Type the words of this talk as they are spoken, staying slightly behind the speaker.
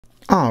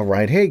All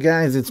right, hey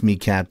guys, it's me,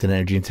 Captain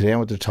Energy, and today I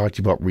want to talk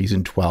to you about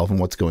Reason 12 and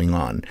what's going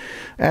on.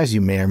 As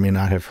you may or may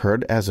not have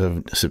heard, as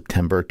of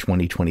September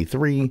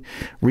 2023,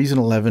 Reason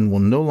 11 will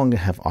no longer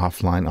have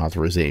offline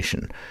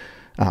authorization.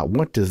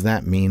 What does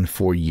that mean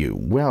for you?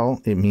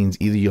 Well, it means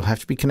either you'll have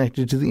to be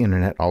connected to the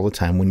internet all the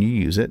time when you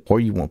use it, or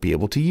you won't be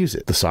able to use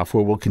it. The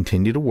software will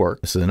continue to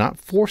work, so they're not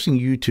forcing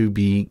you to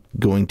be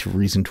going to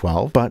Reason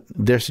 12, but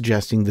they're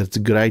suggesting that it's a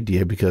good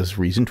idea because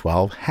Reason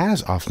 12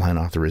 has offline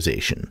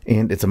authorization,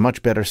 and it's a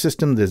much better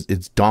system.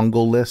 It's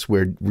dongle-less,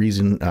 where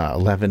Reason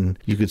 11,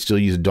 you could still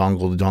use a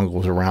dongle. The dongle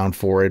was around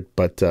for it,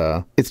 but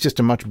it's just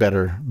a much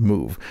better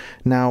move.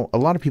 Now, a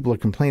lot of people are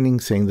complaining,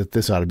 saying that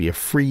this ought to be a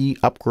free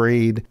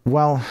upgrade.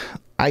 Well,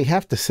 I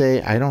have to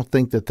say, I don't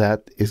think that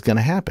that is going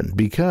to happen,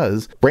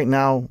 because right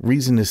now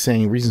Reason is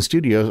saying, Reason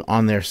Studios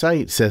on their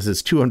site says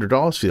it's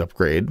 $200 for the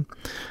upgrade.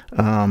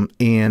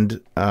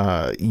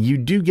 You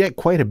do get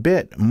quite a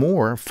bit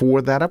more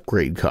for that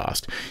upgrade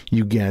cost.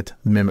 You get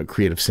Mimic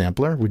Creative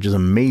Sampler, which is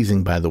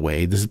amazing, by the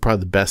way. This is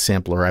probably the best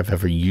sampler I've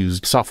ever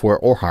used, software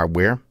or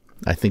hardware.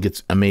 I think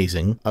it's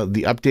amazing.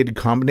 The updated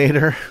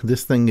combinator,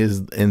 this thing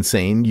is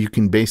insane. You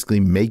can basically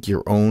make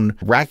your own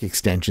rack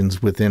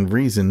extensions within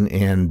Reason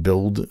and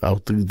build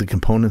out the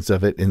components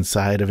of it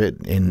inside of it.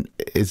 And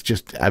it's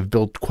just, I've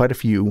built quite a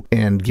few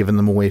and given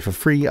them away for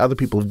free. Other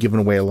people have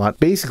given away a lot.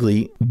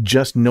 Basically,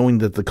 just knowing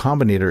that the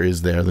combinator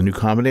is there, the new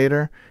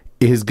combinator,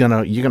 you're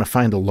gonna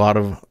find a lot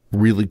of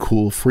really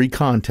cool free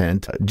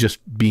content just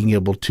being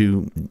able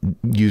to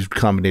use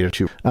Combinator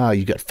 2.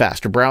 You got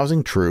faster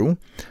browsing, true.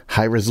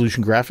 High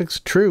resolution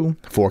graphics, true.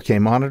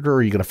 4K monitor,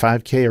 or you got a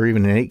 5K or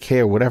even an 8K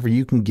or whatever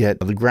you can get.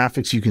 The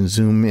graphics, you can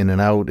zoom in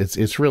and out.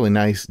 It's really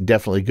nice.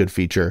 Definitely a good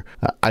feature.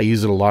 I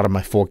use it a lot on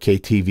my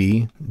 4K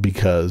TV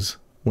because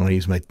when I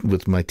use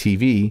with my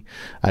TV,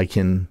 I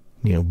can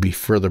be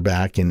further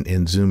back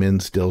and zoom in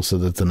still, so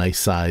that it's a nice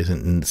size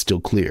and still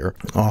clear.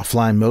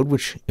 Offline mode,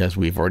 which, as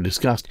we've already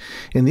discussed.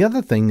 And the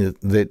other thing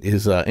that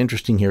is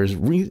interesting here is,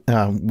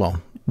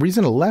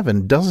 Reason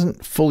 11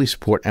 doesn't fully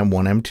support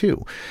M1,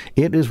 M2.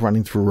 It is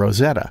running through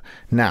Rosetta.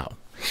 Now,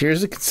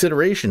 here's a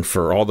consideration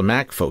for all the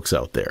Mac folks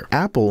out there.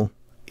 Apple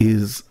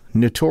is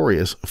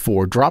notorious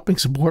for dropping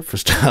support for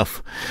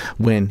stuff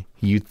when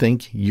you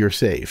think you're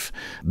safe.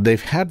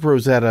 They've had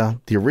Rosetta,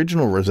 the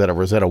original Rosetta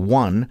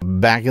 1,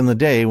 back in the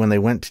day when they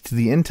went to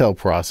the Intel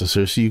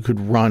processor, so you could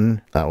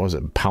run, was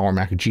it Power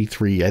Mac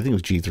G3? I think it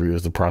was G3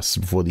 was the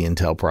processor before the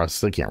Intel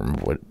processor. I can't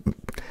remember what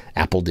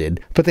Apple did.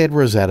 But they had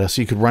Rosetta,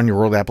 so you could run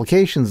your old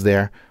applications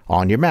there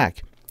on your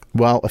Mac.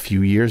 Well, a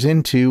few years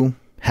into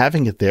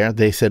having it there,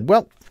 they said,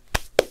 well,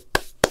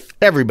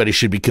 everybody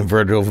should be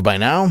converted over by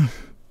now.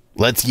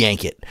 Let's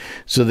yank it.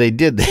 So they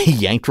did. They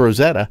yanked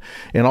Rosetta,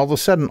 and all of a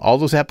sudden, all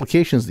those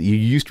applications that you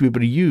used to be able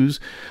to use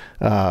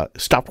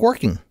stopped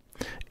working.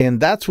 And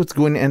that's what's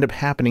going to end up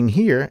happening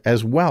here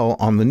as well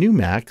on the new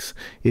Macs,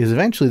 is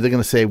eventually they're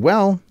going to say,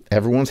 well,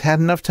 everyone's had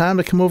enough time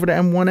to come over to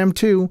M1,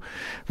 M2.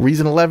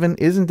 Reason 11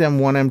 isn't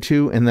M1,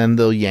 M2, and then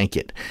they'll yank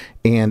it.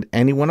 And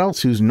anyone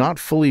else who's not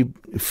fully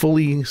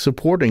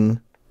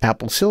supporting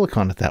Apple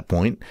Silicon at that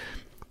point,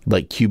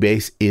 like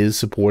Cubase is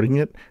supporting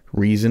it,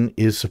 Reason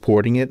is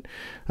supporting it.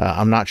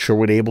 I'm not sure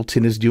what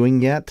Ableton is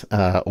doing yet,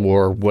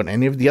 or what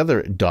any of the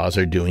other DAWs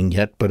are doing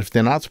yet, but if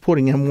they're not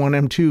supporting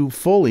M1, M2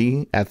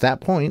 fully at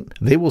that point,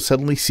 they will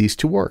suddenly cease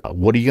to work.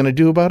 What are you going to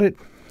do about it?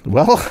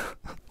 Well,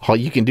 all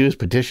you can do is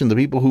petition the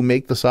people who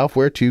make the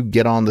software to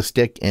get on the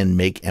stick and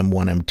make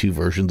M1, M2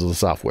 versions of the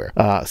software.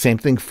 Same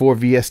thing for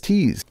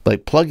VSTs,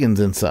 like plugins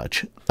and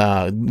such.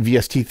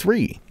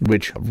 VST3,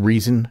 which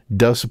Reason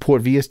does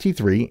support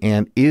VST3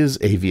 and is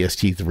a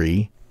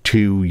VST3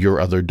 to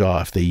your other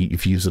DAW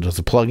if you use it as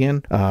a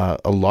plugin.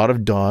 A lot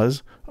of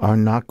DAWs are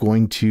not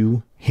going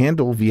to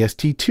handle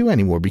VST2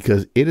 anymore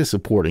because it is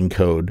supporting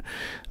code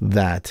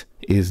that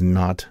is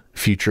not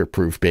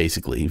future-proof,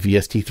 basically.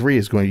 VST3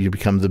 is going to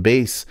become the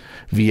base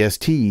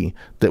VST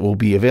that will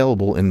be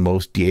available in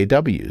most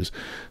DAWs.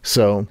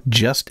 So,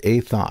 just a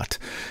thought.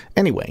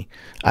 Anyway,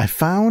 I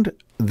found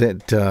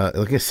that,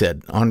 like I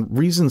said, on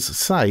Reason's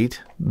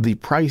site, the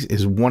price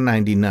is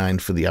 $199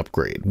 for the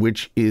upgrade,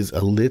 which is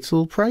a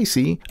little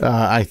pricey,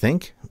 I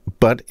think,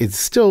 but it's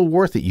still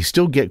worth it. You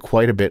still get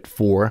quite a bit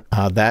for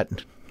that,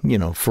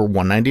 for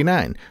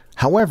 $199.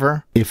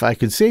 However, if I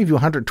could save you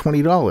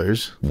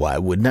 $120, why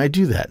wouldn't I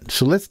do that?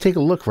 So let's take a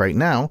look right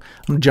now.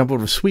 I'm going to jump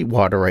over to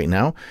Sweetwater right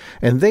now,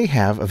 and they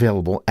have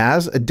available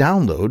as a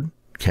download.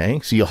 Okay,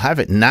 so you'll have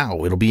it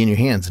now. It'll be in your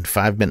hands in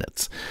 5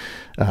 minutes.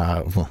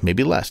 Well,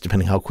 maybe less,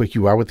 depending how quick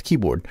you are with the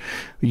keyboard.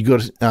 You go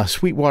to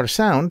Sweetwater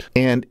Sound,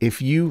 and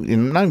and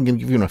I'm not even going to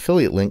give you an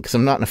affiliate link because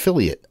I'm not an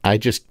affiliate. I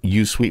just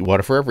use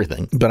Sweetwater for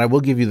everything. But I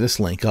will give you this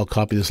link. I'll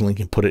copy this link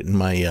and put it in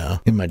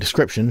my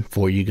description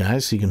for you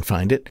guys so you can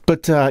find it.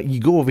 But you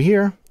go over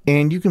here,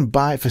 and you can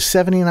buy it for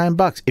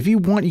 $79. If you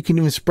want, you can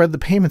even spread the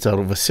payments out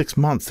over 6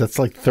 months. That's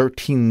like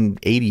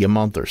 $13.80 a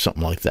month or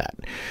something like that,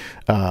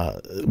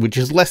 which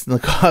is less than the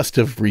cost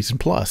of Reason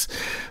Plus.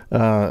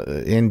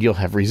 And you'll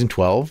have Reason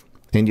 12,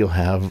 and you'll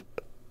have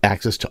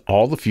access to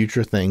all the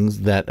future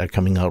things that are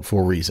coming out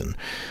for Reason.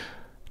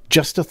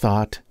 just a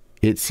thought.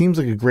 It seems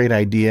like a great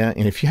idea,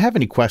 and if you have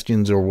any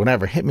questions or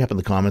whatever, hit me up in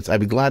the comments. I'd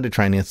be glad to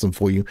try and answer them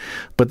for you.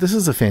 But this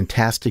is a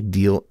fantastic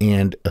deal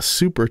and a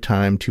super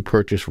time to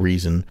purchase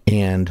Reason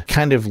and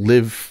kind of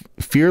live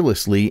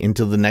fearlessly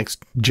into the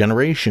next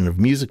generation of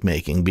music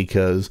making,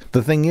 because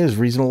the thing is,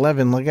 Reason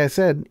 11, like I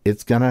said,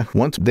 it's gonna,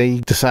 once they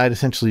decide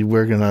essentially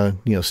we're gonna,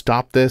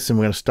 stop this and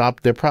we're gonna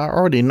stop, they're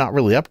already not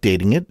really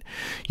updating it.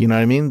 You know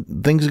what I mean?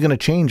 Things are gonna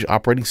change.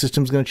 Operating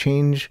system's gonna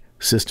change.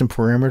 System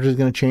parameters are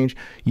going to change.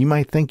 You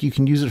might think you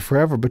can use it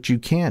forever, but you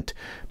can't,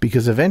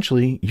 because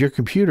eventually your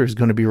computer is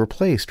going to be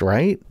replaced,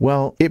 right?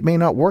 Well, it may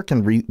not work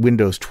in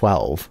Windows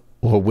 12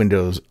 or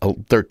Windows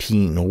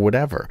 13 or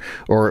whatever,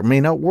 or it may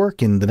not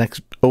work in the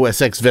next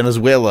OS X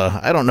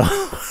Venezuela. I don't know.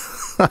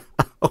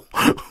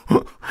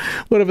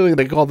 Whatever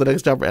they call the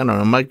next operating, I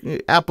don't know.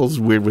 Apple's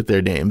weird with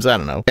their names. I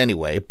don't know.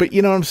 Anyway, but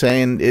you know what I'm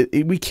saying?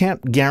 We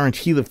can't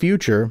guarantee the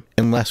future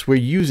unless we're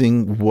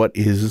using what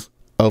is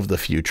of the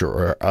future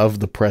or of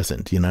the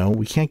present.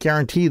 We can't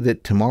guarantee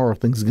that tomorrow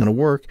things are going to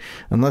work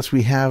unless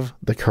we have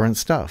the current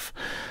stuff.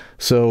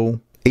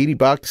 So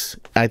 $80,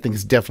 I think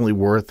it's definitely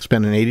worth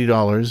spending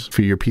 $80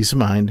 for your peace of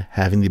mind,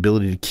 having the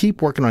ability to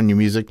keep working on your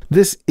music.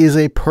 This is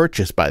a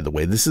purchase, by the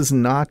way. This is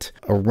not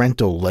a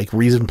rental like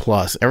Reason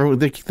Plus.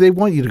 They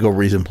want you to go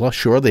Reason Plus.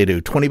 Sure, they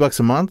do. $20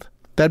 a month.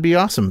 That'd be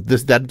awesome.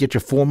 That'd get you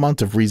 4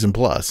 months of Reason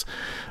Plus.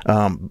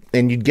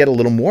 And you'd get a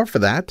little more for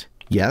that.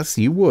 Yes,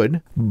 you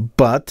would,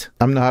 but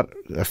I'm not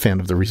a fan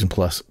of the Reason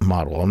Plus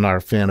model. I'm not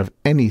a fan of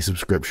any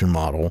subscription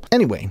model.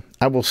 Anyway,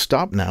 I will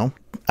stop now.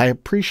 I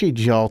appreciate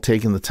y'all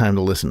taking the time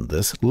to listen to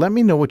this. Let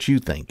me know what you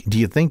think. Do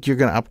you think you're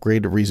going to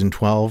upgrade to Reason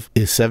 12?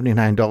 Is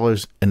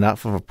 $79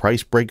 enough of a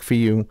price break for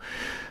you?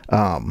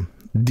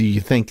 Do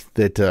you think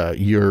that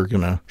you're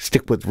going to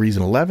stick with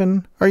Reason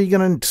 11? Or are you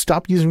going to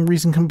stop using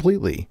Reason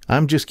completely?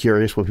 I'm just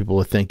curious what people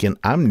are thinking.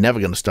 I'm never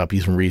going to stop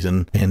using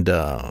Reason, and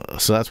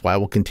so that's why I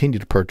will continue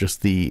to purchase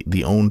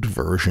the owned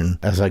version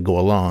as I go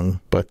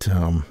along. But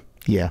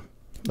yeah,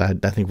 I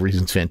think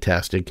Reason's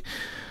fantastic.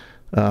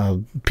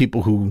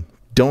 People who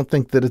don't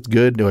think that it's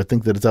good or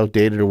think that it's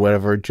outdated or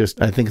whatever,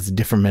 I think it's a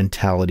different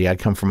mentality. I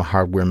come from a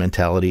hardware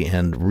mentality,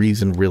 and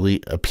Reason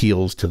really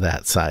appeals to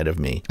that side of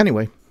me.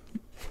 Anyway,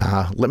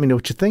 let me know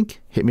what you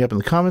think. Hit me up in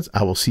the comments.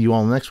 I will see you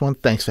all in the next one.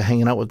 Thanks for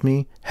hanging out with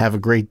me. Have a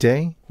great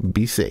day.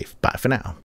 Be safe. Bye for now.